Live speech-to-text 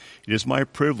It is my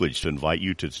privilege to invite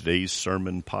you to today's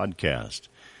sermon podcast.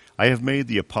 I have made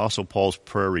the Apostle Paul's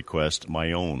prayer request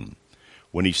my own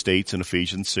when he states in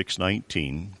Ephesians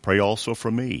 6:19, "Pray also for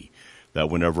me,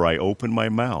 that whenever I open my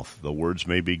mouth, the words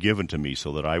may be given to me,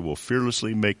 so that I will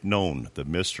fearlessly make known the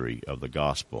mystery of the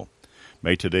gospel."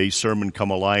 May today's sermon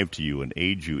come alive to you and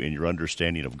aid you in your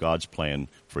understanding of God's plan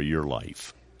for your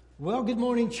life. Well, good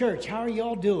morning, church. How are you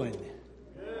all doing?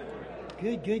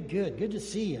 Good. Good to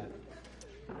see you.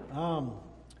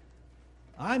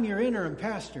 I'm your interim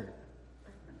pastor.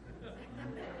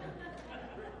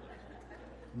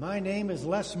 My name is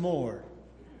Les Moore.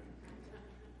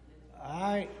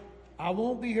 I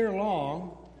won't be here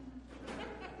long.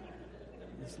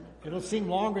 It'll seem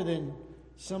longer than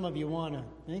some of you want to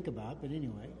think about, but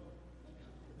anyway.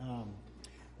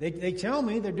 They tell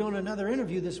me they're doing another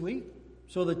interview this week.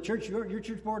 So the church, your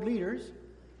church board leaders,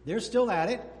 they're still at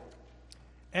it.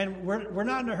 And we're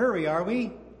not in a hurry, are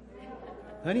we?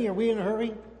 Honey, are we in a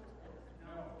hurry?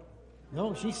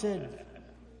 No,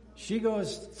 she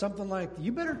goes something like,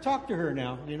 "You better talk to her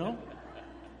now," you know.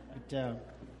 But,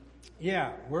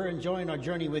 yeah, we're enjoying our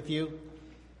journey with you.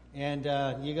 And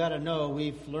you got to know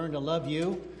we've learned to love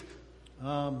you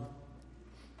and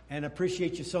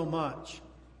appreciate you so much.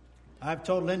 I've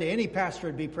told Linda, any pastor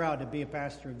would be proud to be a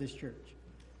pastor of this church.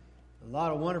 A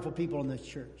lot of wonderful people in this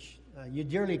church. You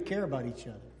dearly care about each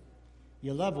other.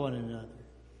 You love one another.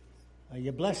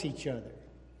 You bless each other.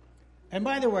 And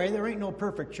by the way, there ain't no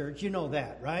perfect church. You know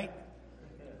that, right?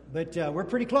 But we're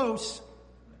pretty close.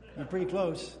 We're pretty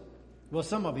close. Well,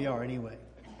 some of you are anyway.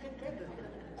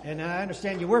 And I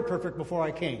understand you were perfect before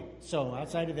I came. So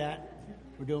outside of that,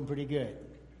 we're doing pretty good.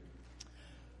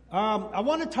 I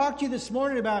want to talk to you this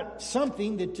morning about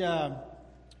something that,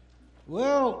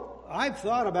 I've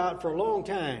thought about for a long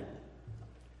time.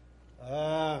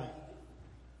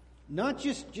 Not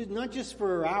just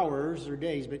for hours or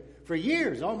days, but for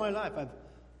years, all my life,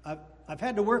 I've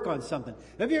had to work on something.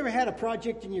 Have you ever had a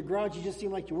project in your garage you just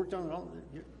seem like you worked on it all?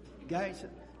 Guys,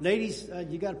 ladies,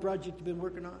 you got a project you've been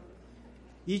working on?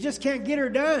 You just can't get her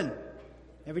done.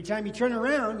 Every time you turn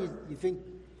around, you think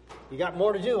you got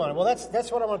more to do on it. Well, that's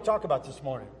what I want to talk about this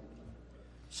morning.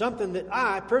 Something that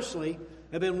I personally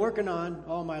have been working on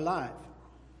all my life.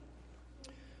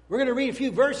 We're going to read a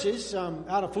few verses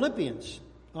out of Philippians.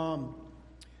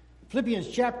 Philippians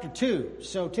chapter 2.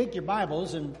 So take your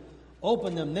Bibles and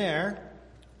open them there.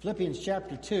 Philippians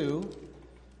chapter 2.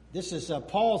 This is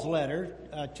Paul's letter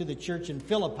to the church in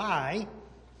Philippi.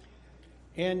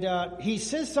 And he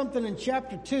says something in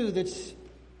chapter 2 that's,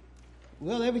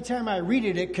 well, every time I read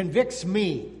it, it convicts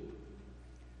me.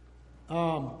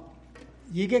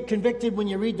 You get convicted when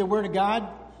you read the Word of God,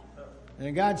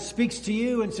 and God speaks to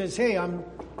you and says, "Hey, I'm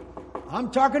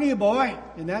talking to you, boy,"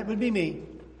 and that would be me.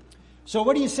 So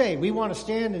what do you say? We want to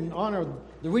stand and honor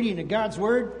the reading of God's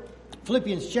Word.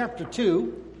 Philippians chapter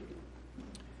 2,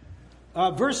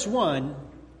 verse 1,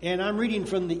 and I'm reading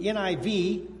from the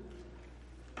NIV.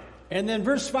 And then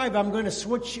verse 5, I'm going to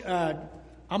switch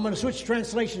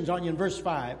translations on you in verse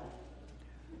 5.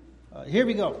 Here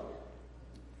we go.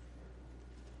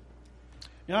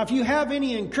 Now, if you have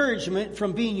any encouragement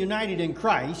from being united in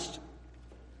Christ,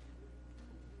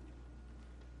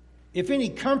 if any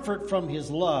comfort from His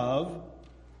love,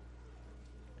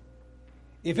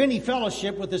 if any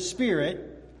fellowship with the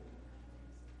Spirit,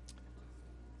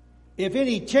 if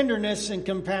any tenderness and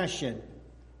compassion,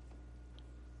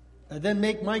 then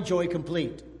make my joy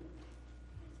complete.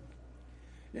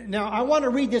 Now, I want to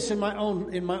read this in my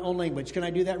own language. Can I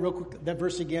do that real quick? That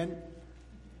verse again?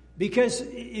 Because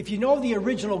if you know the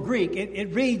original Greek,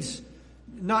 it reads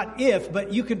not if,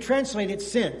 but you can translate it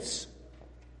since.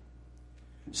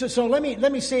 So let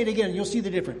me say it again. You'll see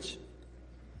the difference.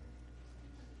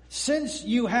 Since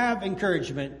you have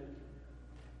encouragement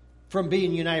from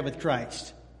being united with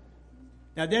Christ.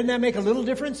 Now, doesn't that make a little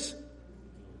difference?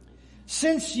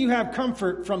 Since you have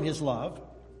comfort from His love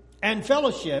and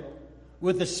fellowship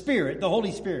with the Spirit, the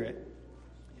Holy Spirit,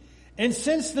 and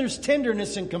since there's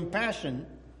tenderness and compassion,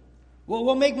 well,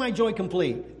 we'll make my joy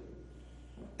complete.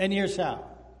 And here's how.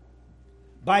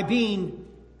 By being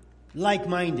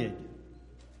like-minded,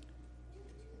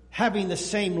 having the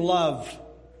same love,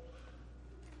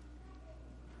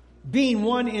 being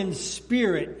one in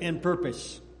spirit and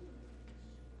purpose.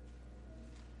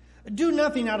 Do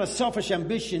nothing out of selfish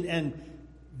ambition and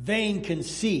vain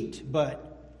conceit,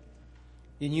 but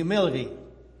in humility.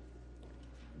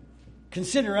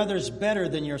 Consider others better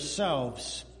than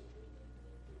yourselves.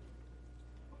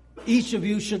 Each of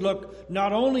you should look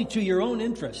not only to your own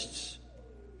interests,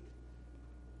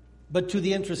 but to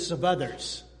the interests of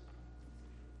others.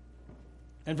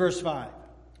 And verse 5.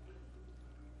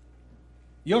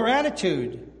 Your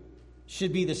attitude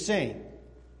should be the same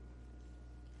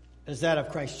as that of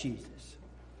Christ Jesus.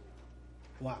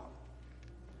 Wow.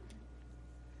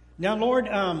 Now, Lord,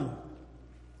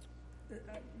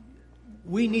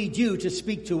 we need you to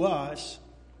speak to us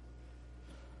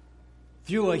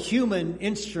through a human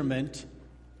instrument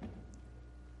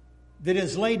that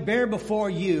is laid bare before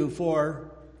you for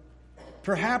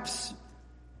perhaps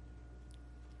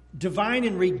divine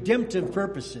and redemptive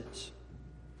purposes.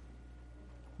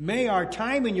 May our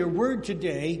time in your word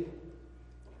today,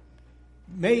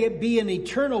 may it be an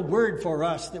eternal word for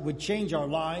us that would change our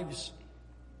lives,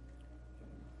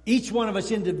 each one of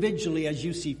us individually as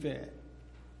you see fit.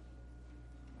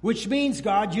 Which means,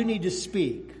 God, you need to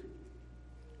speak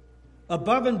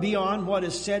above and beyond what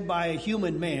is said by a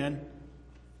human man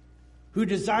who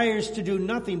desires to do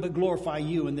nothing but glorify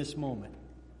you in this moment.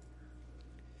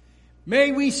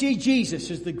 May we see Jesus,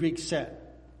 as the Greek said.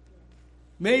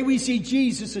 May we see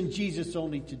Jesus and Jesus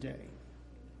only today.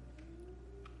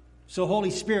 So,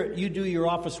 Holy Spirit, you do your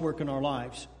office work in our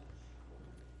lives.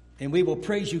 And we will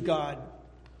praise you, God,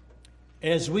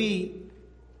 as we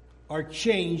are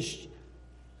changed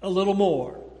a little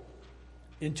more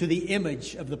into the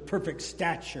image of the perfect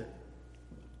stature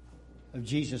of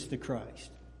Jesus the Christ.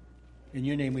 In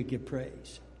your name we give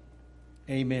praise.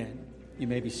 Amen. You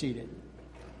may be seated.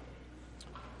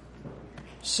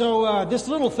 So this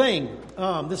little thing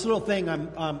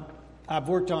I've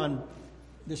worked on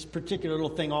this particular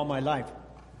little thing all my life.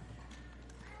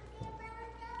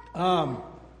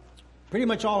 Pretty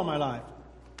much all of my life.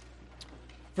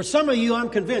 For some of you, I'm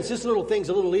convinced this little thing's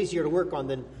a little easier to work on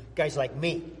than guys like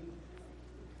me.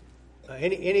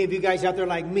 Any of you guys out there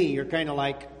like me, you're kind of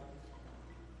like,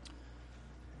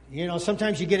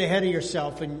 sometimes you get ahead of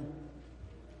yourself and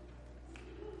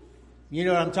you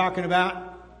know what I'm talking about?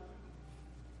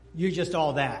 You're just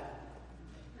all that.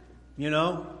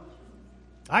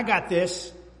 I got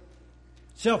this.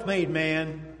 Self-made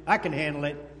man. I can handle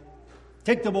it.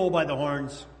 Take the bull by the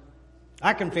horns.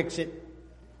 I can fix it.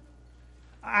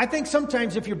 I think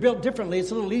sometimes if you're built differently,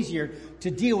 it's a little easier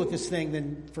to deal with this thing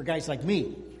than for guys like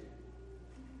me.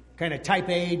 Kind of type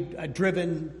A,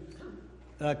 driven,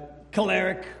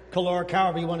 choleric,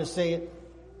 however you want to say it.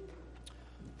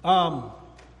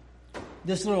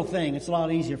 This little thing, it's a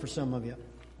lot easier for some of you.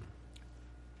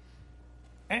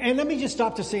 And let me just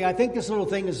stop to say, I think this little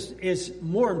thing is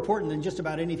more important than just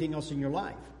about anything else in your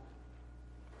life.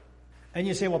 And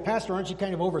you say, well, Pastor, aren't you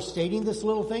kind of overstating this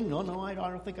little thing? No, I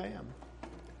don't think I am.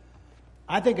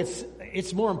 I think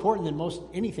it's more important than most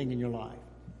anything in your life.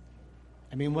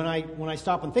 I mean, when I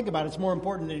stop and think about it, it's more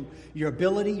important than your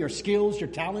ability, your skills, your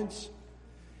talents.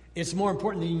 It's more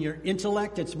important than your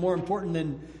intellect. It's more important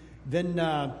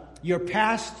than your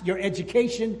past, your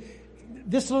education.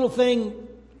 This little thing,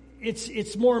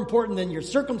 it's more important than your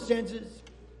circumstances.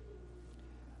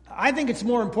 I think it's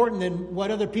more important than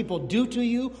what other people do to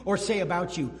you or say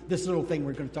about you. This little thing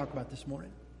we're going to talk about this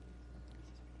morning.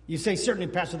 You say, certainly,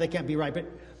 Pastor, they can't be right. But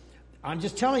I'm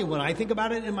just telling you, when I think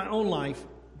about it in my own life,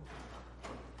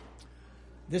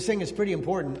 this thing is pretty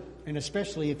important. And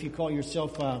especially if you call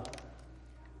yourself a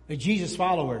Jesus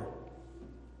follower.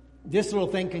 This little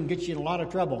thing can get you in a lot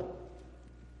of trouble.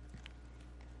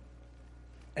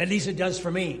 At least it does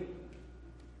for me.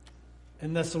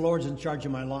 Unless the Lord's in charge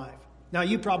of my life. Now,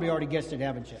 you probably already guessed it,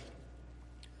 haven't you?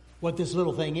 What this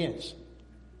little thing is.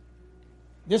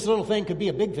 This little thing could be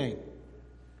a big thing.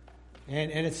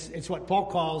 And it's what Paul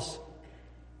calls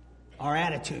our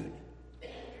attitude.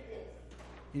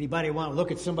 Anybody want to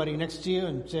look at somebody next to you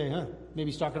and say,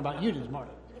 maybe he's talking about you this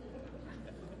morning.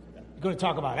 We're going to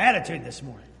talk about attitude this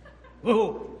morning.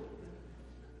 Woo-hoo.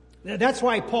 That's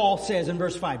why Paul says in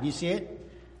verse 5, you see it?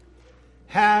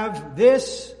 Have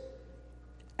this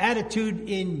attitude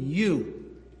in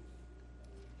you.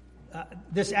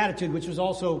 This attitude, which was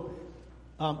also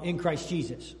in Christ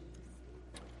Jesus.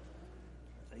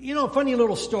 Funny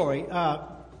little story.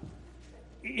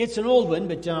 It's an old one,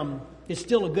 but it's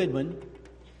still a good one.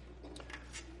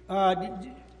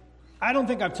 I don't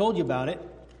think I've told you about it.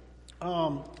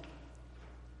 A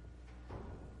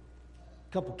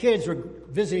couple kids were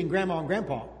visiting Grandma and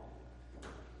Grandpa.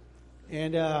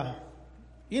 And,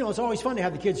 it's always fun to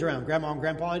have the kids around, Grandma and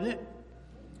Grandpa, isn't it?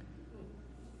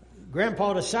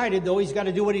 Grandpa decided, though, he's got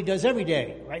to do what he does every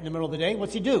day, right in the middle of the day.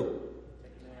 What's he do?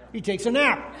 He takes a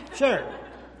nap. Sure.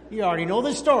 You already know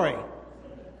this story.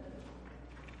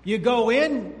 You go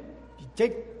in, you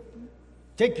take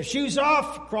your shoes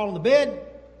off, crawl in the bed,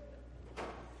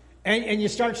 and you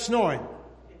start snoring.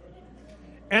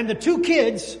 And these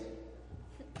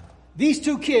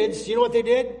two kids, you know what they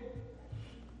did?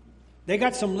 They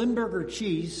got some Limburger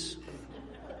cheese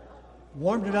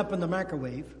warmed it up in the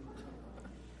microwave.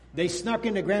 They snuck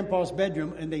into Grandpa's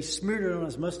bedroom and they smeared it on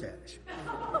his mustache.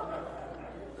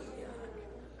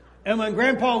 And when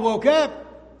Grandpa woke up,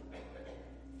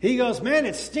 he goes, man,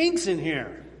 it stinks in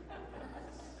here.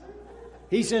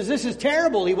 He says, this is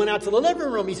terrible. He went out to the living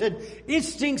room. He said, it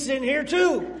stinks in here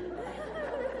too.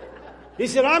 He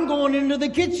said, I'm going into the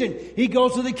kitchen. He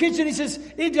goes to the kitchen. He says,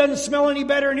 it doesn't smell any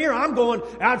better in here. I'm going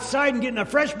outside and getting a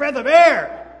fresh breath of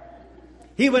air.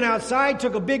 He went outside,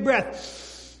 took a big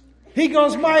breath. He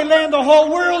goes, my land, the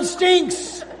whole world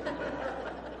stinks.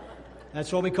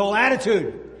 That's what we call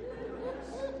attitude.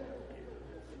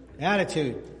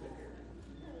 Attitude.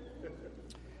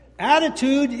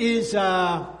 Attitude is,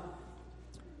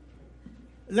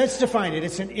 let's define it.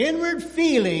 It's an inward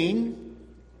feeling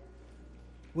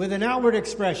with an outward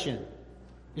expression.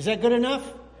 Is that good enough?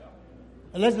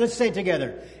 Let's say it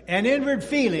together. An inward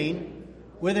feeling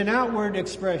with an outward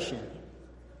expression.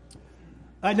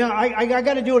 Now, I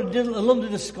got to do a little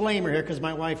disclaimer here because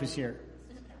my wife is here.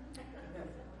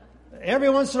 Every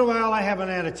once in a while, I have an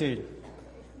attitude.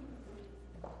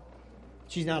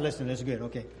 She's not listening. That's good.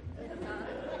 Okay.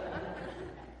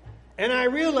 And I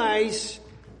realize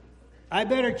I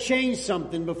better change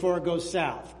something before it goes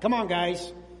south. Come on,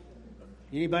 guys.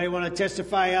 Anybody want to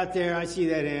testify out there? I see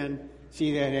that hand.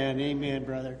 See that hand. Amen,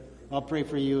 brother. I'll pray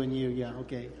for you and you. Yeah,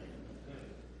 okay.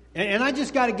 And I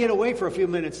just got to get away for a few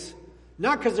minutes.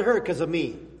 Not because of her, because of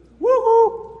me.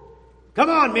 Woo-hoo! Come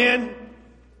on, man.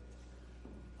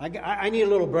 I need a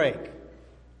little break.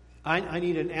 I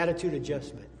need an attitude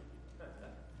adjustment.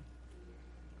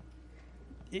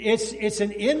 It's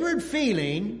an inward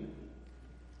feeling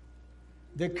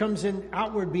that comes in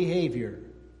outward behavior,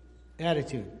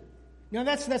 attitude. Now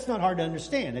that's not hard to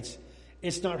understand.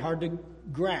 It's not hard to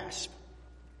grasp.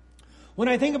 When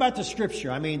I think about the scripture,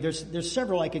 I mean, there's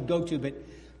several I could go to, but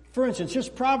for instance,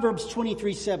 just Proverbs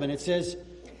 23:7. It says,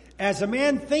 "As a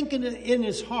man thinketh in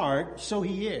his heart, so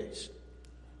he is."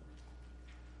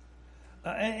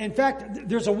 In fact,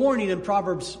 there's a warning in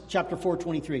Proverbs chapter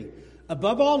 4:23.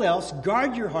 Above all else,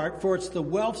 guard your heart, for it's the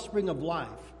wellspring of life.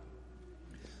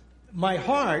 My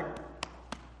heart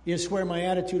is where my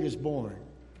attitude is born.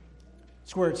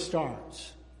 It's where it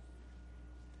starts.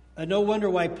 No wonder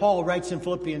why Paul writes in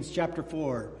Philippians chapter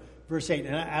 4, verse 8.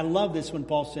 And I love this when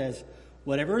Paul says,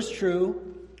 whatever is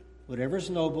true, whatever is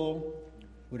noble,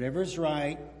 whatever is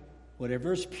right,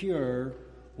 whatever is pure,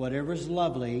 whatever is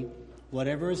lovely,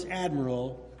 whatever is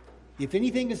admirable, if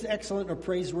anything is excellent or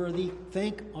praiseworthy,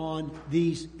 think on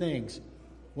these things.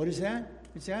 What is that?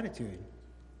 It's attitude.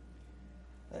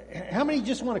 How many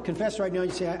just want to confess right now?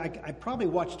 You say, I probably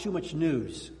watch too much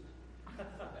news.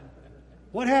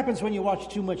 What happens when you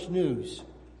watch too much news?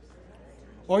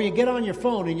 Or you get on your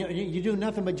phone and you do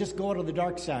nothing but just go to the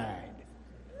dark side.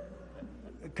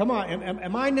 Come on,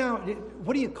 am I now,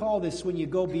 what do you call this when you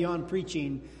go beyond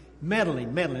preaching?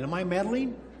 Meddling. Am I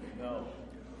meddling? No.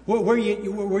 Where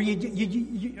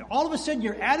you all of a sudden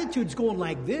your attitude's going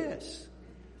like this.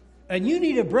 And you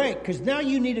need a break because now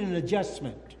you need an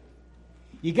adjustment.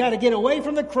 You got to get away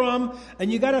from the crumb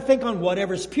and you got to think on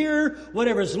whatever's pure,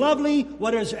 whatever's lovely,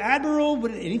 whatever's admirable,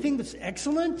 anything that's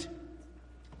excellent.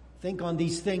 Think on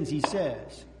these things, he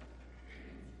says.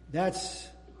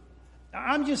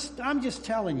 I'm just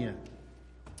telling you.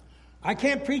 I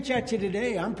can't preach at you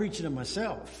today. I'm preaching to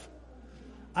myself.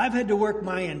 I've had to work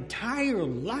my entire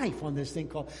life on this thing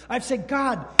called, I've said,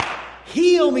 God,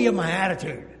 heal me of my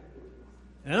attitude.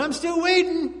 And I'm still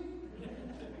waiting.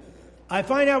 I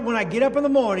find out when I get up in the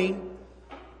morning,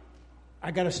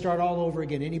 I got to start all over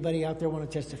again. Anybody out there want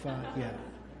to testify?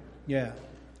 Yeah.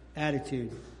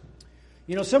 Attitude.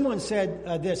 You know, someone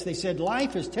said this. They said,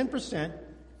 life is 10%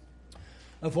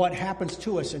 of what happens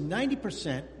to us and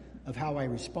 90% of how I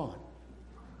respond.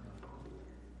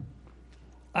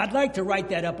 I'd like to write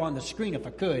that up on the screen if I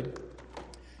could.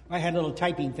 I had a little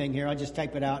typing thing here. I'll just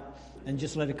type it out and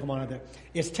just let it come on out there.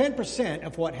 It's 10%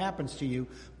 of what happens to you,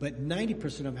 but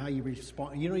 90% of how you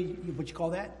respond. You know what you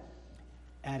call that?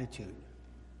 Attitude.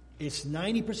 It's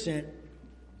 90%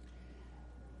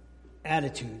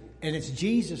 attitude. And it's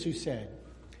Jesus who said,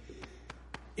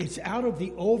 it's out of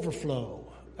the overflow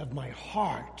of my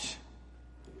heart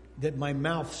that my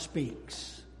mouth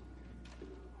speaks.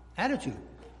 Attitude.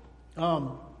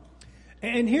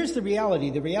 And here's the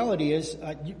reality. The reality is,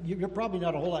 you're probably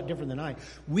not a whole lot different than I.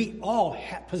 We all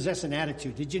possess an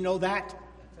attitude. Did you know that?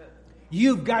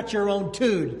 You've got your own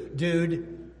tude,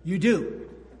 dude. You do.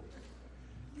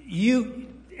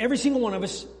 Every single one of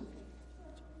us.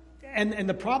 And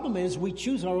the problem is, we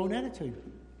choose our own attitude.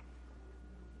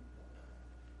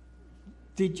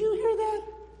 Did you hear that?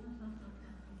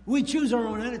 We choose our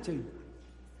own attitude.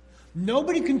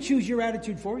 Nobody can choose your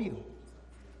attitude for you.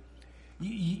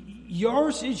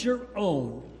 Yours is your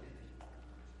own.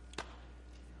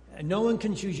 And no one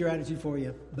can choose your attitude for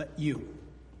you but you.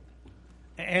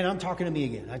 And I'm talking to me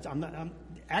again.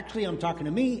 I'm talking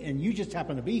to me, and you just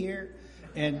happen to be here.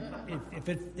 And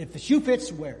if the shoe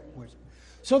fits, where's it?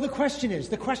 So the question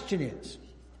is,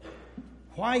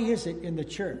 why is it in the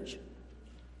church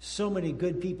so many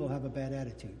good people have a bad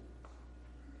attitude?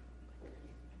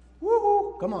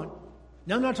 Woo-hoo, come on.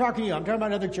 Now, I'm not talking to you. I'm talking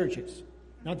about other churches,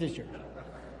 not this church.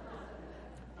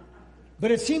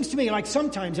 But it seems to me like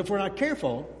sometimes, if we're not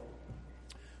careful,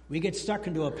 we get stuck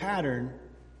into a pattern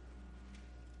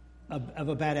of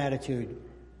a bad attitude.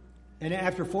 And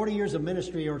after 40 years of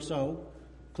ministry or so,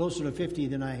 closer to 50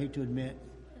 than I hate to admit,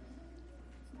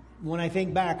 when I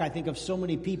think back, I think of so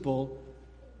many people.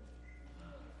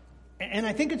 And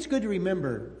I think it's good to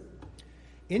remember,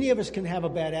 any of us can have a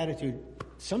bad attitude.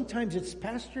 Sometimes it's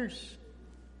pastors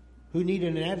who need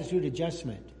an attitude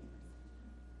adjustment.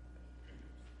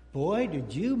 Boy,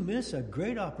 did you miss a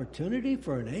great opportunity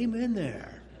for an amen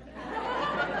there.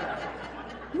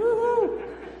 Woo-hoo.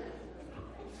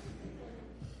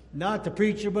 Not the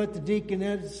preacher, but the deacon.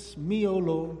 That's me, oh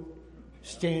Lord,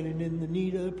 standing in the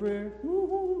need of prayer.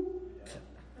 Woo-hoo.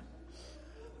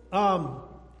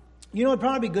 It'd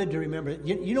probably be good to remember.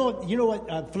 You know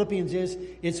what Philippians is?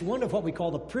 It's one of what we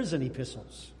call the prison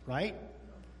epistles, right?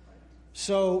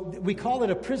 So we call it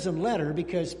a prison letter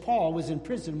because Paul was in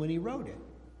prison when he wrote it.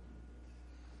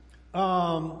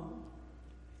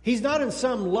 He's not in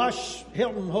some lush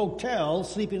Hilton hotel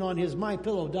sleeping on his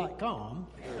mypillow.com,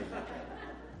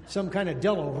 some kind of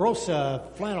De La Rosa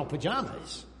flannel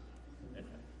pajamas.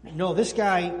 No, this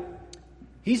guy,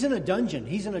 he's in a dungeon.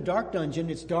 He's in a dark dungeon.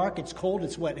 It's dark, it's cold,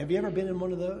 it's wet. Have you ever been in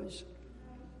one of those?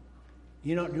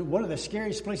 One of the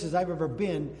scariest places I've ever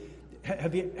been.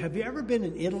 Have you ever been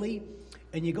in Italy,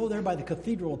 and you go there by the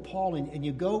Cathedral of Paul, and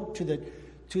you go to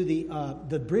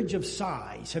the Bridge of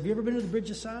Sighs? Have you ever been to the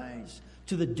Bridge of Sighs?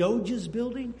 To the Doge's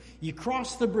building? You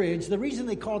cross the bridge. The reason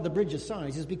they call it the Bridge of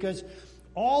Sighs is because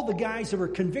all the guys that were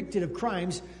convicted of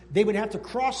crimes, they would have to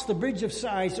cross the Bridge of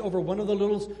Sighs over one of the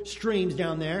little streams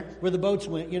down there where the boats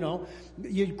went,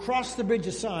 You'd cross the Bridge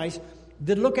of Sighs,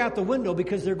 they'd look out the window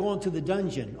because they're going to the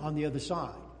dungeon on the other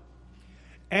side.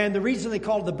 And the reason they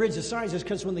called it the Bridge of Sighs is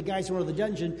because when the guys went to the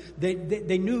dungeon,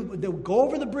 they knew they would go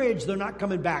over the bridge, they're not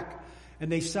coming back.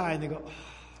 And they sigh and they go,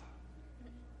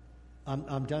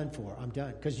 I'm done for. I'm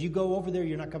done. Because you go over there,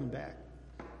 you're not coming back.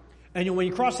 And when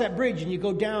you cross that bridge and you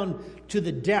go down to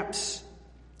the depths,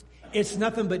 it's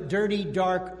nothing but dirty,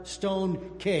 dark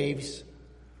stone caves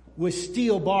with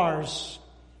steel bars.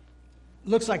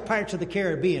 Looks like Pirates of the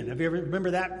Caribbean. Have you ever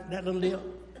remember that little deal?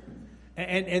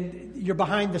 And you're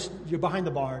behind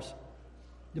the bars,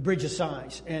 the Bridge of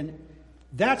Sighs. And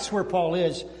that's where Paul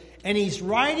is. And he's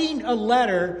writing a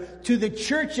letter to the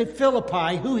church at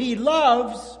Philippi, who he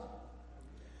loves.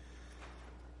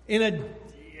 In a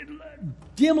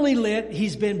dimly lit,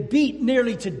 he's been beat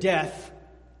nearly to death.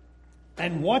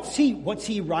 And what's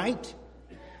he write?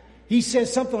 He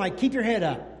says something like, keep your head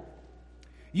up.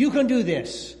 You can do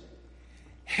this.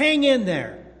 Hang in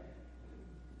there.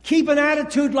 Keep an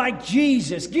attitude like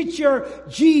Jesus. Get your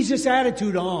Jesus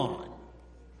attitude on.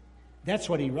 That's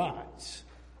what he writes.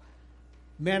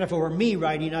 Man, if it were me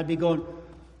writing, I'd be going,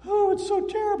 oh, it's so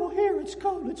terrible here. It's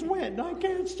cold, it's wet, and I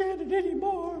can't stand it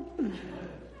anymore.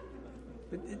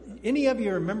 Any of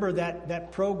you remember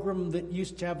that program that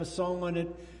used to have a song on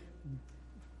it?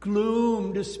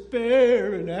 Gloom,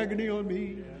 despair, and agony on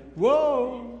me.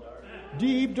 Whoa,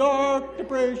 deep, dark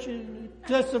depression,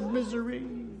 test of misery.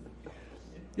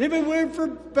 If it weren't for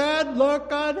bad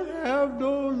luck, I'd have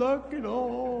no luck at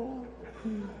all.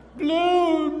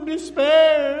 Gloom,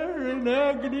 despair, and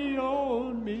agony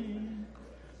on me.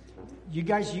 You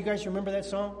guys remember that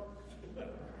song?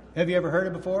 Have you ever heard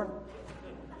it before?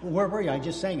 Well, where were you? I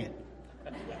just sang it.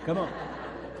 Come on.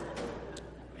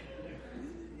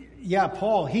 Yeah,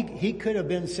 Paul, he could have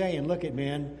been saying, look it,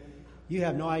 man, you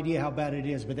have no idea how bad it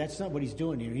is, but that's not what he's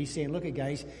doing here. He's saying, look it,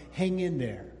 guys, hang in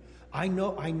there. I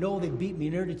know they beat me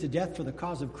nearly to death for the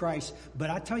cause of Christ, but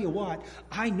I tell you what,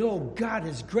 I know God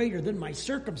is greater than my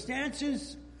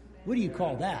circumstances. What do you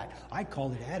call that? I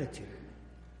call it attitude.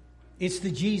 It's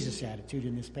the Jesus attitude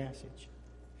in this passage.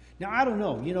 Now, I don't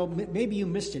know, maybe you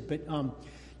missed it, but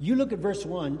you look at verse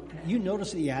 1, you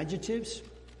notice the adjectives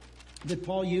that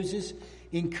Paul uses: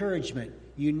 encouragement,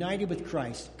 united with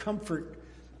Christ, comfort,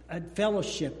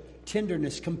 fellowship,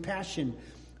 tenderness, compassion,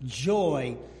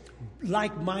 joy,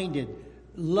 like-minded,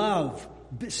 love,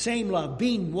 same love,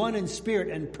 being one in spirit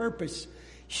and purpose,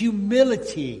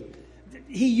 humility.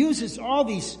 He uses all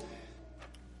these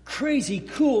crazy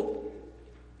cool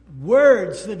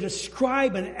words that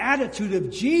describe an attitude of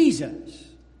Jesus.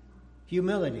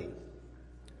 Humility.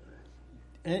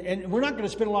 And we're not going to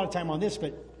spend a lot of time on this,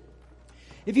 but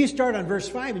if you start on verse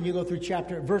 5 and you go through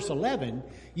verse 11,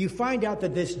 you find out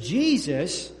that this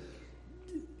Jesus,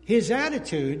 his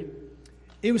attitude,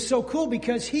 it was so cool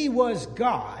because he was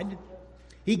God.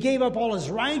 He gave up all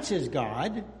his rights as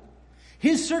God.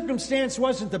 His circumstance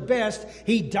wasn't the best.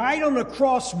 He died on the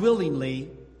cross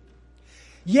willingly.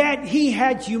 Yet he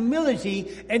had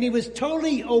humility and he was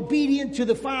totally obedient to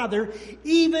the Father,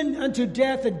 even unto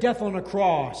death and death on a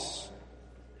cross.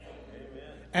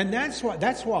 And that's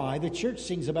why the church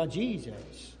sings about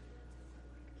Jesus.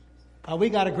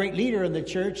 We got a great leader in the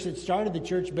church that started the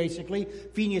church basically.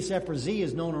 Phineas Ephrazi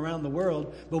is known around the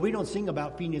world, but we don't sing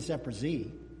about Phineas Ephrazi.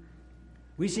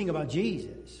 We sing about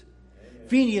Jesus.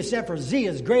 Phineas Ephrazi,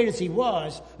 as great as he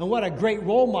was, and what a great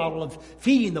role model of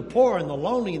feeding the poor and the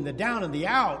lonely and the down and the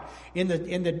out in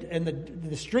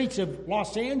the streets of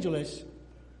Los Angeles,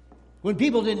 when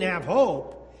people didn't have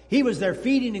hope. He was there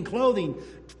feeding and clothing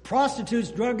prostitutes,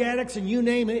 drug addicts, and you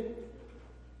name it.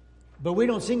 But we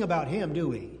don't sing about him, do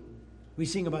we? We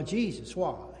sing about Jesus.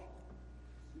 Why?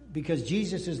 Because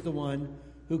Jesus is the one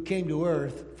who came to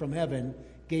earth from heaven,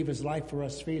 gave his life for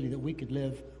us freely, that we could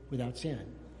live without sin.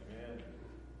 Amen.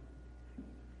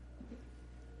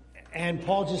 And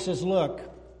Paul just says, look,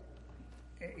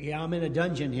 yeah, I'm in a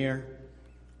dungeon here,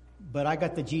 but I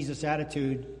got the Jesus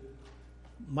attitude.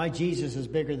 My Jesus is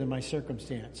bigger than my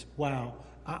circumstance. Wow.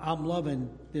 I'm loving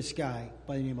this guy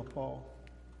by the name of Paul.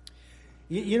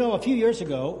 You know, a few years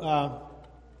ago,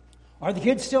 are the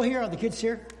kids still here? Are the kids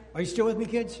here? Are you still with me,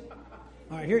 kids?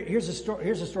 All right, here's a story.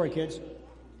 Here's a story, kids.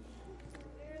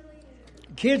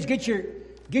 Kids, get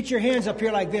your hands up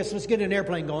here like this. Let's get an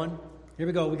airplane going. Here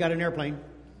we go. We got an airplane.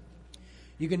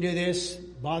 You can do this.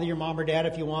 Bother your mom or dad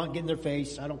if you want. Get in their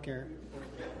face. I don't care.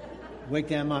 Wake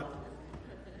them up.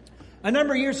 A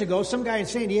number of years ago, some guy in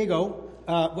San Diego,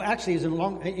 actually, he's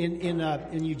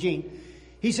in Eugene.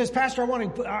 He says, "Pastor, I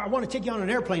want to take you on an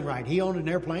airplane ride." He owned an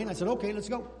airplane. I said, "Okay, let's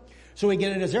go." So we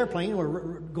get in his airplane.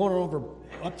 We're going over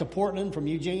up to Portland from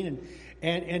Eugene,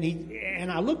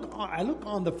 and I look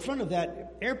on the front of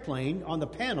that airplane on the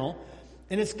panel,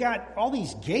 and it's got all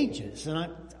these gauges, and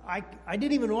I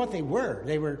didn't even know what they were.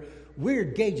 They were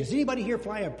weird gauges. Anybody here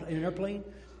fly in an airplane?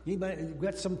 Anybody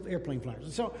got some airplane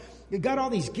flyers? So it got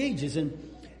all these gauges,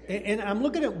 and I'm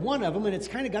looking at one of them, and it's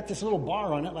kind of got this little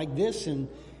bar on it like this, and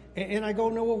I go,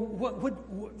 "No, well,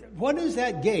 what is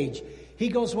that gauge?" He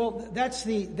goes, "Well, that's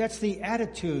the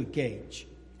attitude gauge."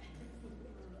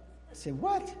 I said,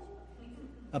 "What?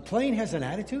 A plane has an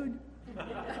attitude?"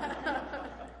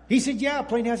 He said, "Yeah, a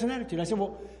plane has an attitude." I said,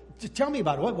 "Well, tell me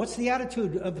about it. What's the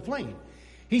attitude of the plane?"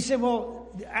 He said, "Well,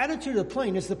 the attitude of the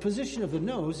plane is the position of the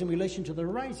nose in relation to the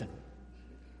horizon."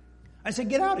 I said,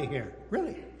 "Get out of here.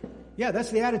 Really?" "Yeah,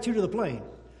 that's the attitude of the plane."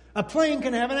 A plane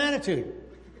can have an attitude.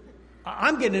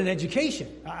 I'm getting an education.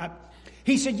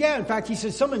 He said, "Yeah, in fact," he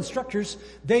said, "some instructors,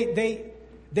 they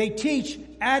teach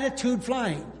attitude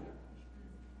flying."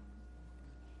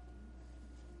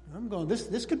 I'm going,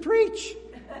 this could preach.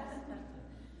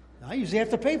 I usually have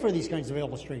to pay for these kinds of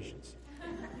illustrations.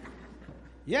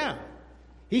 Yeah.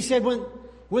 He said,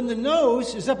 when the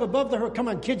nose is up above the horizon, come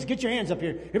on, kids, get your hands up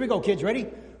here. Here we go, kids, ready?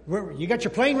 You got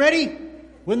your plane ready?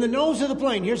 When the nose of the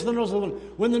plane, here's the nose of the plane.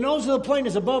 When the nose of the plane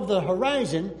is above the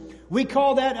horizon, we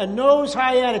call that a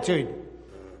nose-high attitude.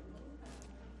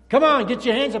 Come on, get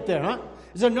your hands up there, huh?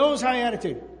 It's a nose-high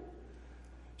attitude.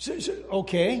 So,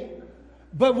 okay.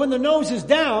 But when the nose is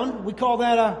down, we call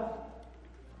that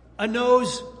a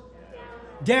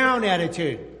nose-down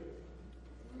attitude.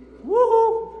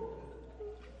 Woohoo!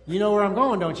 You know where I'm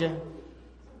going, don't you?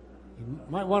 You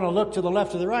might want to look to the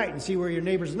left or the right and see where your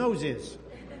neighbor's nose is.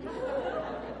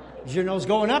 Is your nose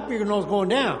going up or your nose going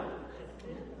down?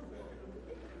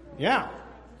 Yeah.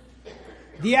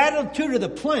 The attitude of the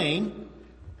plane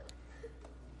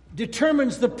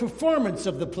determines the performance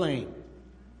of the plane.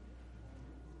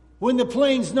 When the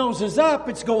plane's nose is up,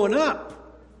 it's going up.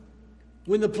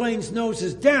 When the plane's nose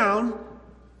is down,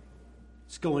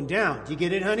 it's going down. Do you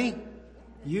get it, honey?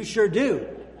 You sure do.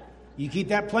 You keep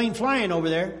that plane flying over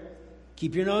there.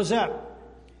 Keep your nose up.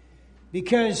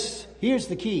 Because here's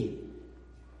the key.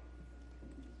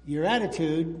 Your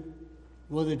attitude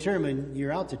will determine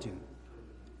your altitude.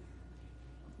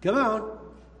 Come on.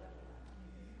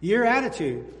 Your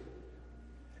attitude.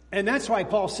 And that's why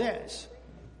Paul says,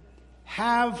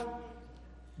 have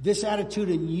this attitude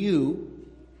in you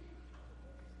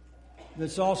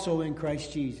that's also in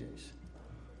Christ Jesus.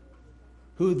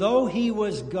 Who, though he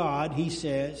was God, he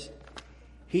says,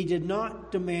 he did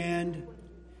not demand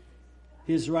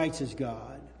his rights as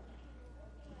God.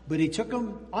 But he took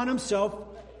on himself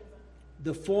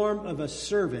the form of a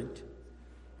servant,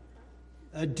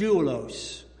 a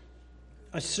doulos,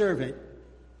 a servant.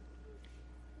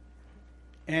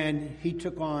 And he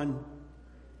took on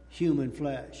human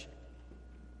flesh.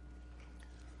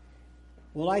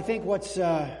 Well, I think what's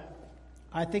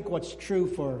true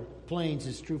for planes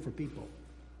is true for people.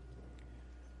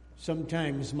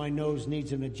 Sometimes my nose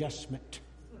needs an adjustment.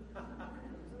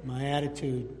 My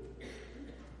attitude.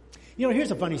 You know,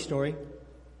 here's a funny story.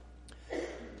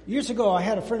 Years ago, I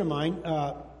had a friend of mine.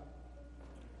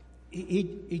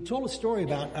 He told a story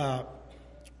about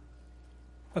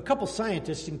a couple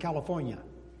scientists in California.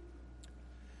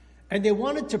 And they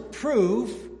wanted to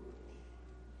prove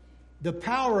the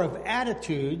power of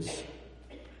attitudes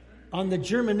on the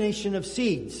germination of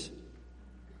seeds.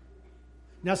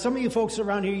 Now, some of you folks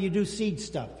around here, you do seed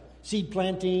stuff, seed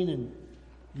planting, and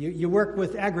you work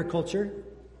with agriculture.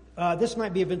 This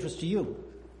might be of interest to you.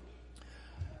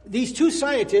 These two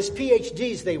scientists,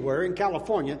 PhDs they were, in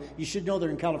California. You should know they're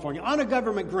in California. On a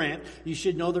government grant. You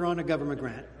should know they're on a government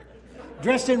grant.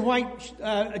 Dressed in white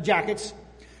jackets.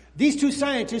 These two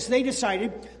scientists, they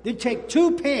decided they'd take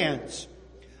two pans,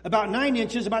 about 9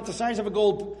 inches, about the size of a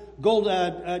gold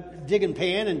digging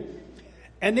pan,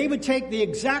 and they would take the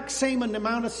exact same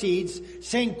amount of seeds,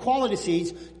 same quality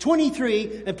seeds,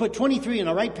 23, and put 23 in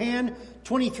the right pan,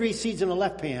 23 seeds in the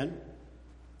left pan.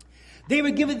 They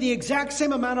would give it the exact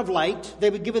same amount of light. They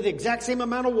would give it the exact same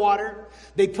amount of water.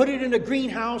 They put it in a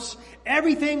greenhouse.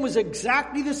 Everything was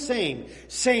exactly the same.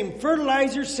 Same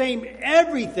fertilizer, same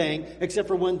everything, except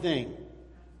for one thing.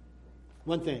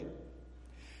 One thing.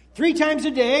 3 times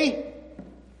a day,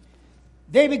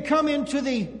 they would come into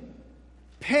the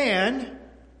pan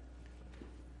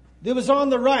that was on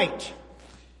the right.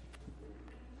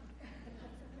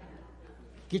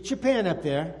 Get your pan up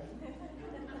there.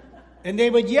 And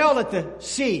they would yell at the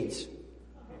seeds.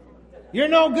 You're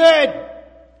no good.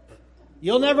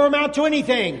 You'll never amount to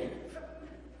anything.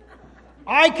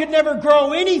 I could never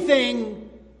grow anything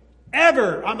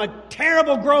ever. I'm a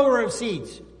terrible grower of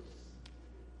seeds.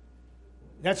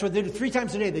 That's what they do. 3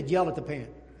 times a day they'd yell at the pan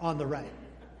on the right.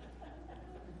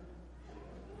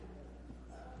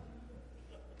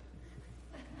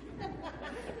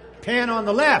 Pan on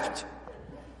the left.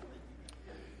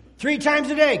 3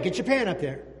 times a day. Get your pan up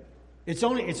there. It's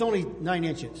only 9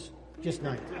 inches. Just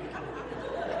 9.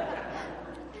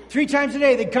 3 times a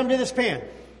day they'd come to this pan.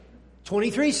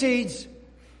 23 seeds,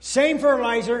 same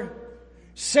fertilizer,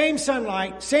 same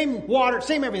sunlight, same water,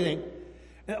 same everything.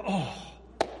 And,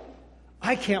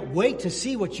 I can't wait to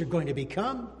see what you're going to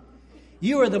become.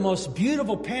 You are the most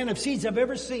beautiful pan of seeds I've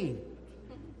ever seen.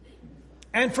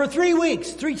 And for 3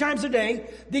 weeks, 3 times a day,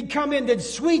 they'd come in, they'd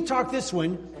sweet talk this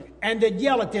one, and they'd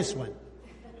yell at this one.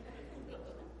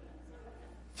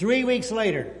 3 weeks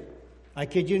later, I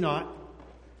kid you not,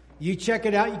 you check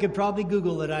it out, you could probably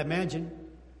Google it, I imagine.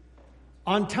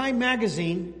 On Time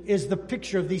magazine is the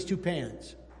picture of these two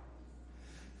pans.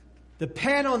 The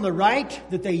pan on the right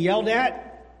that they yelled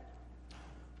at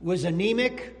was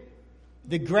anemic.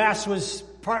 The grass was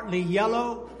partly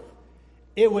yellow.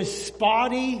 It was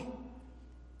spotty.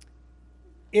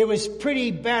 It was pretty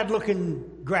bad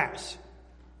looking grass.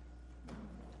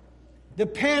 The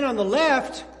pan on the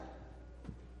left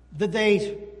that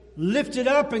they lifted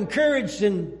up, encouraged,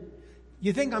 and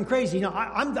you think I'm crazy. No,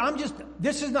 I'm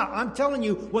telling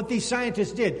you what these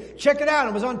scientists did. Check it out.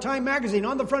 It was on Time magazine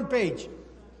on the front page.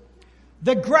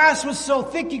 The grass was so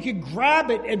thick you could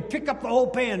grab it and pick up the whole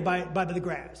pan by the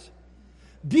grass.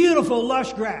 Beautiful,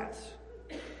 lush grass.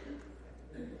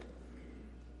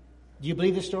 Do you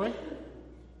believe this story?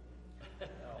 I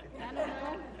don't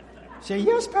know. Say,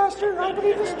 yes, Pastor, I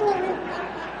believe the story.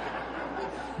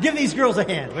 Give these girls a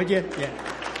hand, would you? Yeah.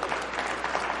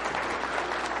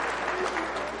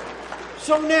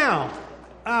 So now,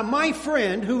 my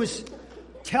friend who was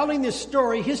telling this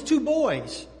story, his 2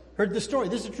 boys heard the story.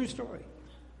 This is a true story.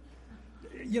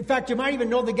 In fact, you might even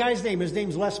know the guy's name. His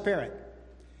name's Les Parrott.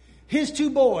 His 2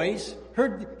 boys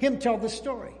heard him tell the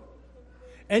story.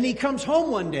 And he comes home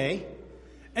one day,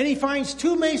 and he finds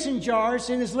 2 mason jars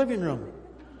in his living room.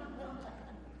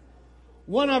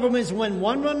 One of them is in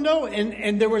one window,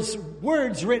 and there was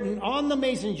words written on the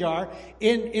mason jar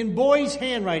in boys'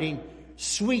 handwriting,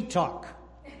 sweet talk.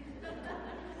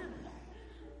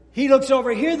 He looks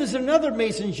over here, there's another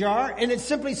mason jar, and it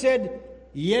simply said,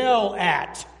 yell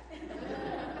at.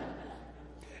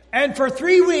 And for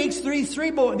 3 weeks, these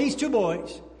 2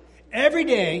 boys, every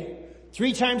day,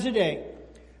 3 times a day,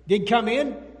 they'd come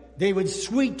in, they would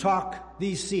sweet talk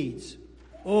these seeds.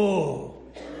 Oh,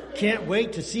 can't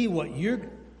wait to see what you're...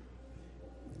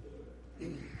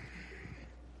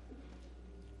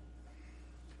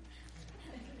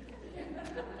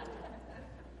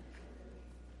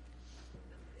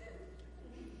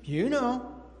 You know.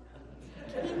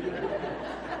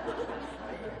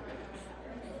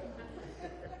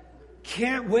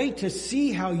 Can't wait to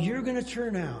see how you're going to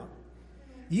turn out.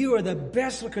 You are the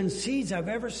best looking seeds I've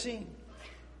ever seen.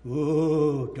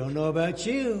 Ooh, don't know about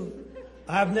you.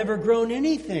 I've never grown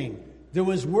anything that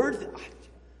was worth it.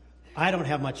 I don't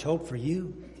have much hope for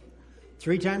you.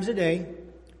 3 times a day,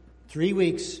 3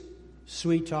 weeks,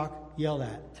 sweet talk, yelled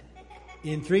at.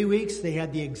 In 3 weeks, they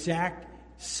had the exact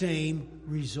same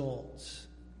results.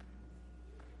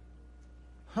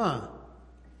 Huh.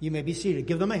 You may be seated.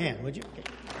 Give them a hand, would you? Okay.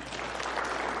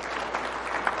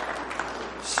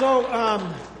 So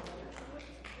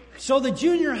the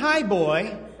junior high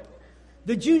boy,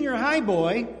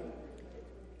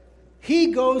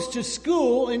 he goes to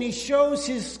school and he shows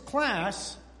his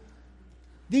class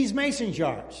these mason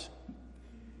jars.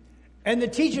 And the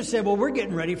teacher said, well, we're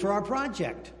getting ready for our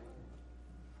project.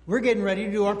 We're getting ready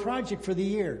to do our project for the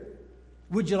year.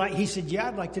 Would you like? He said, yeah,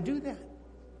 I'd like to do that.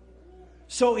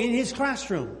 So in his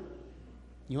classroom,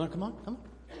 you want to come on? Come on.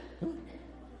 Come on.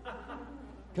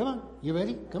 Come on. You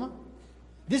ready? Come on.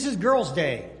 This is Girls'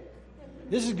 Day.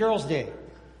 This is Girls' Day.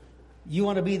 You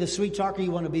want to be the sweet talk or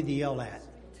you want to be the yell at?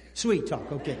 Sweet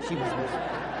talk. Okay. She was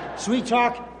sweet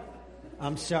talk.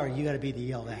 I'm sorry. You got to be the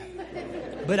yell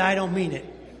at. But I don't mean it.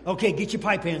 Okay. Get your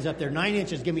pipe hands up there. 9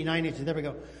 inches. Give me 9 inches. There we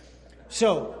go.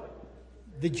 So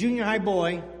the junior high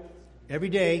boy, every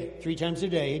day, 3 times a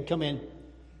day, he'd come in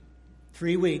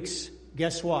 3 weeks.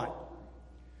 Guess what?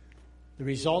 The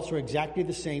results were exactly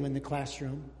the same in the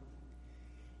classroom.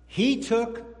 He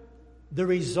took the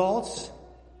results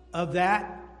of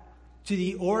that to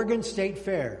the Oregon State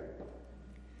Fair.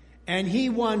 And he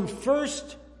won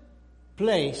first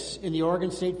place in the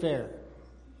Oregon State Fair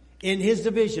in his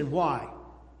division. Why?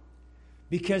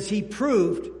 Because he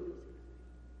proved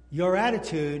your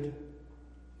attitude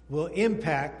will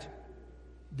impact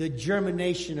the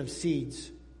germination of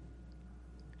seeds.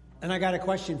 And I got a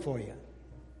question for you.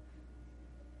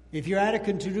 If your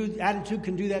attitude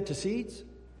can do that to seeds,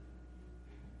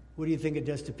 what do you think it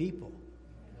does to people?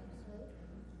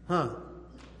 Huh?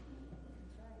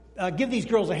 Give these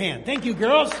girls a hand. Thank you,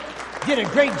 girls. Did a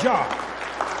great job.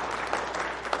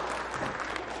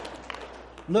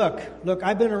 Look,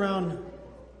 I've been around.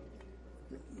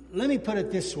 Let me put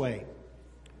it this way.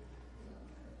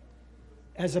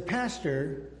 As a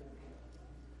pastor,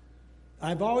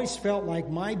 I've always felt like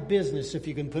my business, if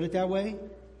you can put it that way,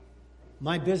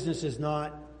 my business is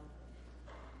not,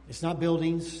 it's not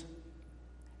buildings,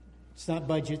 it's not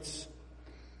budgets,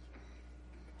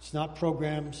 it's not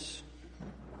programs,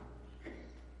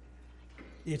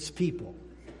 it's people.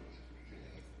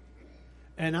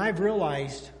 And I've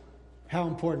realized how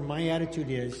important my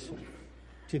attitude is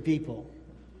to people.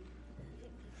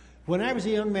 When I was a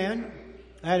young man,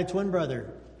 I had a twin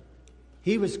brother.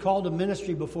 He was called to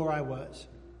ministry before I was.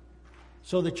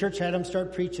 So the church had him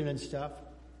start preaching and stuff.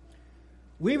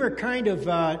 We were kind of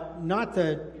not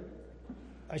the,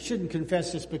 I shouldn't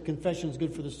confess this, but confession's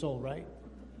good for the soul, right?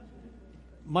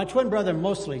 My twin brother,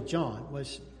 mostly John,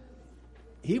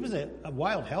 he was a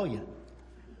wild hellion.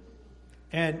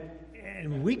 And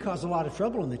we caused a lot of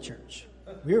trouble in the church.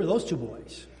 We were those two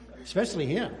boys, especially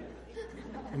him.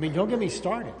 I mean, don't get me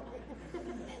started.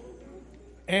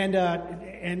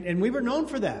 And we were known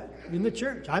for that in the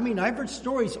church. I mean, I've heard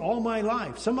stories all my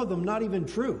life, some of them not even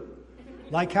true.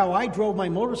 Like how I drove my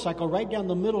motorcycle right down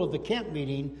the middle of the camp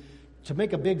meeting to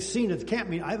make a big scene at the camp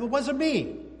meeting. It wasn't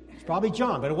me. It's probably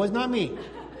John, but it was not me.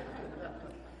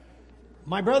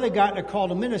 My brother got a call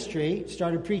to ministry,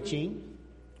 started preaching.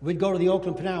 We'd go to the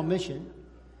Oakland Pinal Mission.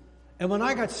 And when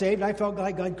I got saved, I felt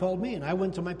like God called me, and I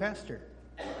went to my pastor.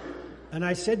 And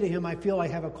I said to him, I feel I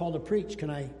have a call to preach. Can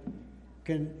I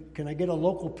get a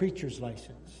local preacher's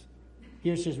license?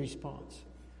 Here's his response.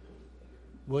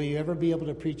 Will you ever be able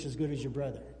to preach as good as your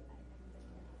brother?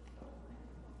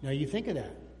 Now you think of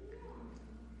that.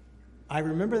 I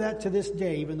remember that to this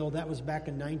day, even though that was back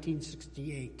in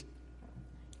 1968.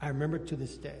 I remember it to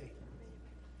this day.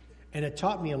 And it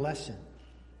taught me a lesson.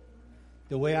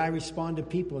 The way I respond to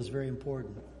people is very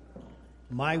important.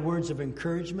 My words of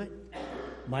encouragement,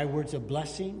 my words of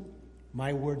blessing,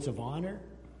 my words of honor.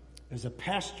 As a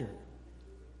pastor,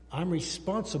 I'm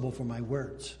responsible for my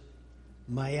words,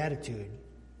 my attitude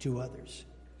to others.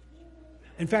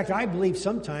 In fact, I believe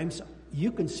sometimes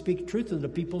you can speak truth into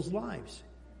people's lives.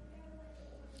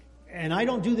 And I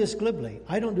don't do this glibly.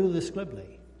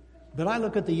 But I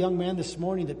look at the young man this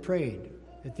morning that prayed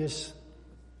at this,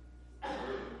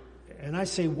 and I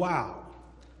say, wow.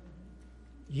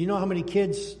 You know how many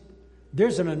kids,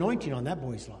 there's an anointing on that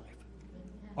boy's life.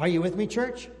 Are you with me,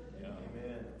 church? Yeah.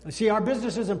 See, our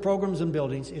business isn't programs and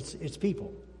buildings, it's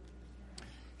people.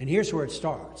 And here's where it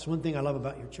starts. One thing I love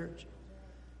about your church.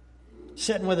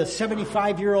 Sitting with a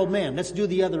 75-year-old man. Let's do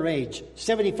the other age.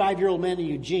 75-year-old man in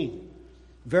Eugene.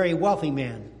 Very wealthy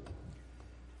man.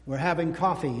 We're having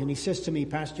coffee, and he says to me,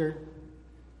 Pastor,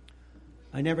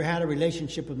 I never had a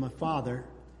relationship with my father.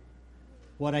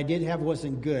 What I did have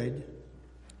wasn't good.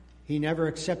 He never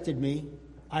accepted me.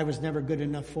 I was never good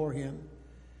enough for him.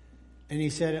 And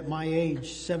he said, at my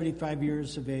age, 75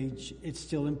 years of age, it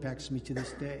still impacts me to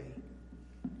this day.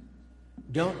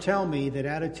 Don't tell me that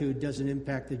attitude doesn't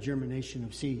impact the germination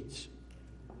of seeds,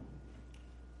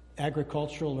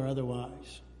 agricultural or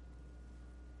otherwise.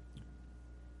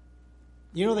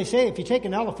 You know, they say if you take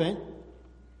an elephant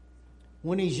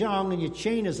when he's young and you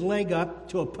chain his leg up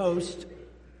to a post,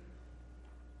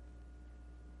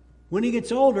 when he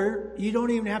gets older, you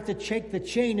don't even have to take the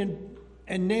chain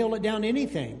and nail it down to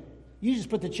anything. You just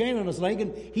put the chain on his leg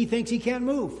and he thinks he can't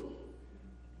move.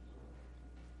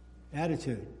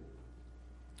 Attitude.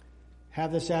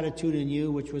 Have this attitude in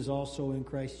you, which was also in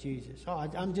Christ Jesus. Oh,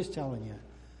 I'm just telling you.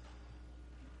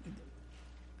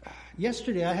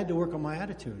 Yesterday, I had to work on my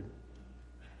attitude.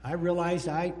 I realized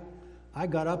I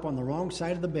got up on the wrong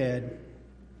side of the bed,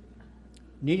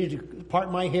 needed to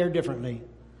part my hair differently.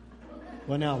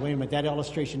 Well, now, wait a minute. That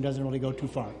illustration doesn't really go too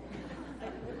far.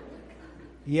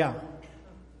 Yeah.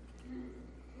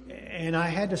 And I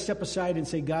had to step aside and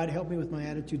say, God, help me with my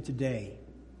attitude today.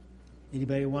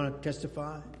 Anybody want to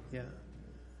testify? Yeah.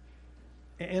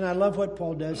 And I love what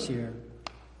Paul does here.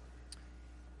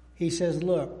 He says,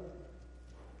 look,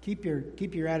 keep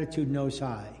your attitude nose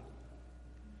high.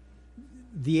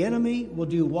 The enemy will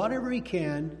do whatever he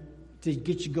can to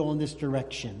get you going this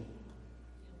direction.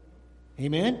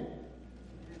 Amen?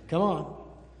 Come on.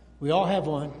 We all have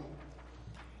one.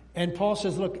 And Paul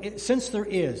says, look, since there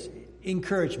is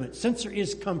encouragement, since there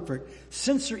is comfort,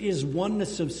 since there is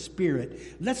oneness of spirit,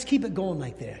 let's keep it going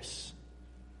like this.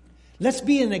 Let's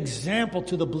be an example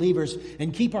to the believers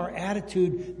and keep our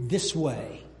attitude this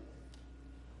way.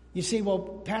 You say, well,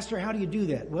 Pastor, how do you do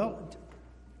that? Well,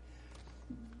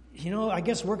 you know, I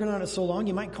guess working on it so long,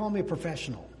 you might call me a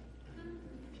professional.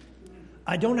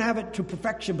 I don't have it to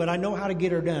perfection, but I know how to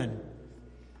get her done.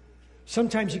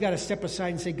 Sometimes you got to step aside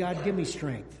and say, God, give me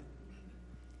strength.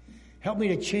 Help me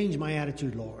to change my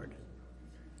attitude, Lord.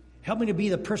 Help me to be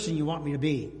the person you want me to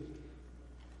be.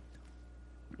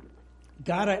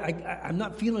 God, I'm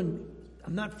not feeling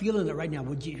it right now.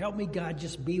 Would you help me, God,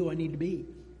 just be who I need to be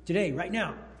today, right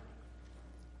now,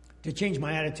 to change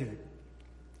my attitude?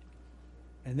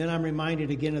 And then I'm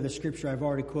reminded again of the scripture I've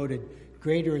already quoted.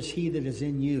 Greater is he that is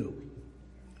in you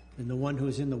than the one who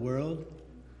is in the world.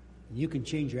 And you can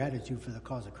change your attitude for the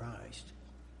cause of Christ.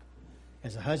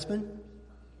 As a husband,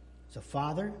 as a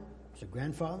father, as a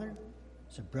grandfather,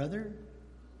 as a brother,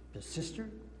 as a sister.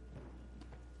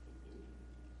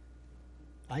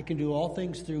 I can do all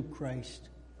things through Christ,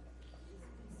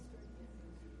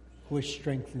 which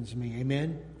strengthens me.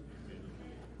 Amen?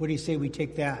 What do you say we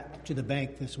take that to the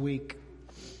bank this week?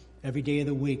 Every day of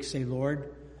the week, say,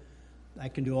 Lord, I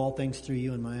can do all things through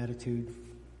you in my attitude,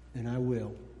 and I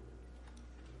will.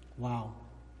 Wow.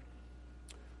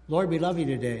 Lord, we love you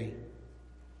today.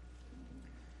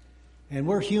 And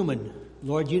we're human.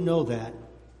 Lord, you know that.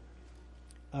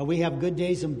 We have good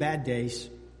days and bad days.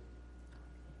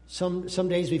 Some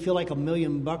days we feel like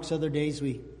 $1,000,000. Other days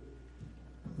we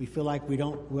feel like we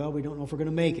don't know if we're going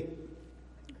to make it.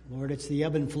 Lord, it's the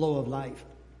ebb and flow of life.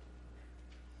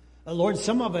 Lord,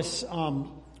 some of us,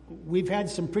 we've had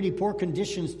some pretty poor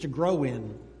conditions to grow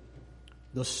in.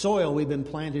 The soil we've been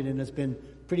planted in has been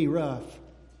pretty rough.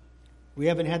 We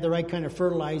haven't had the right kind of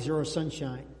fertilizer or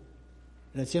sunshine.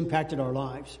 And it's impacted our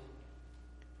lives.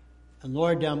 And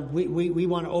Lord, we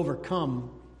want to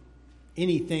overcome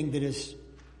anything that has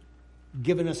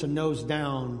given us a nose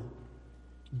down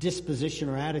disposition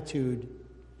or attitude.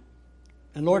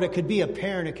 And Lord, it could be a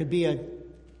parent, it could be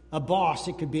a boss,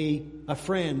 it could be a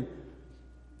friend,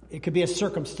 it could be a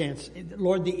circumstance.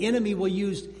 Lord, the enemy will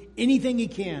use anything he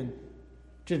can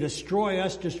to destroy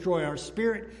us, destroy our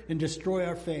spirit, and destroy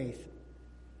our faith.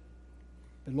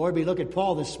 But Lord, we look at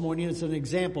Paul this morning as an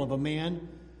example of a man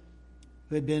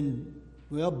who had been,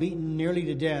 beaten nearly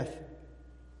to death,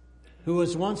 who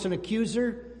was once an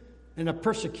accuser and a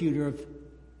persecutor of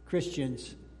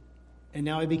Christians, and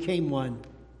now he became one.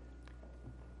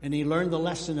 And he learned the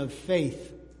lesson of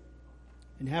faith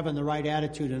and having the right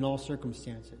attitude in all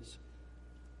circumstances.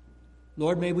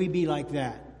 Lord, may we be like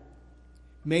that.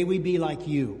 May we be like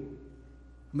you.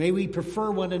 May we prefer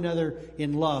one another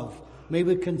in love. May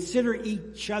we consider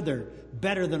each other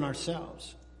better than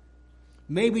ourselves.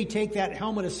 May we take that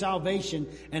helmet of salvation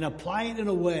and apply it in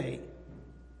a way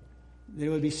that it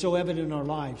would be so evident in our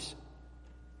lives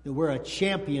that we're a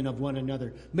champion of one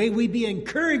another. May we be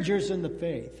encouragers in the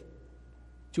faith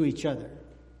to each other.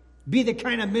 Be the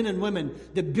kind of men and women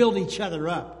that build each other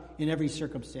up in every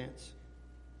circumstance.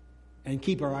 And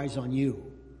keep our eyes on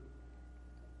you.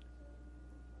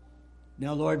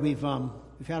 Now, Lord, we've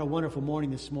had a wonderful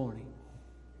morning this morning.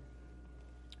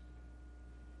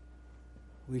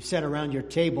 We've sat around your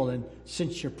table and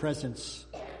sensed your presence,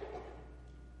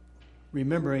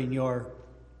 remembering your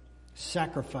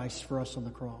sacrifice for us on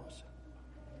the cross.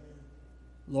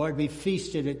 Lord, we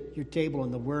feasted at your table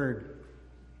in the Word.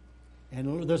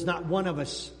 And there's not one of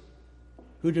us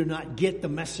who do not get the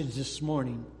message this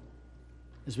morning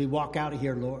as we walk out of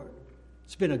here, Lord.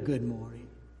 It's been a good morning.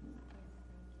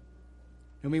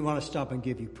 And we want to stop and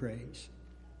give you praise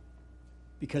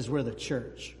because we're the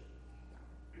church.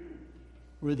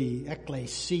 We're the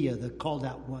ecclesia, the called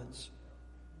out ones.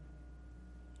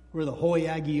 We're the hoi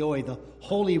agioi, the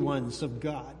holy ones of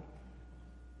God.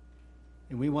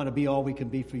 And we want to be all we can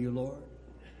be for you, Lord.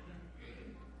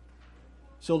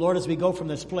 So, Lord, as we go from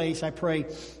this place, I pray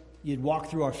you'd walk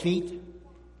through our feet.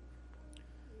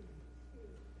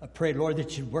 I pray, Lord,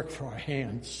 that you'd work through our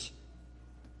hands.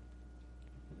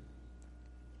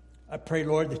 I pray,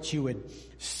 Lord, that you would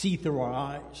see through our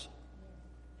eyes.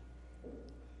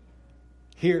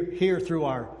 Hear through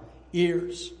our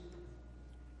ears.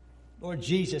 Lord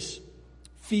Jesus,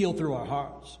 feel through our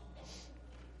hearts.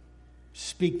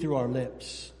 Speak through our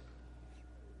lips.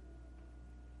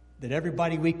 That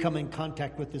everybody we come in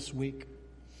contact with this week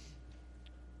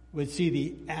would see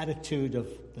the attitude of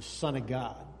the Son of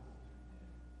God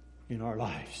in our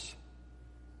lives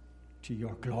to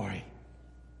your glory.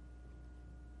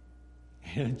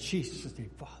 And in Jesus'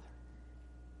 name, Father,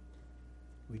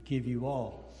 we give you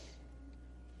all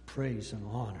praise and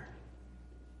honor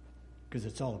because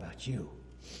it's all about you,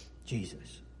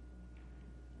 Jesus.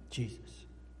 Jesus.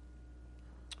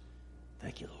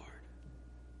 Thank you, Lord.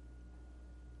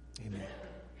 Amen.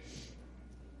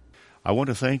 I want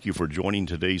to thank you for joining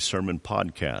today's sermon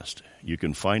podcast. You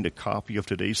can find a copy of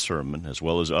today's sermon, as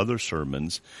well as other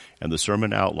sermons, and the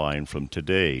sermon outline from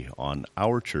today on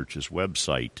our church's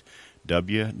website,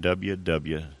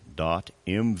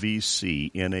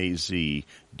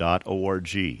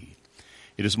 www.mvcnaz.org.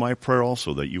 It is my prayer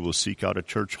also that you will seek out a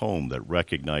church home that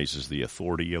recognizes the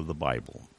authority of the Bible.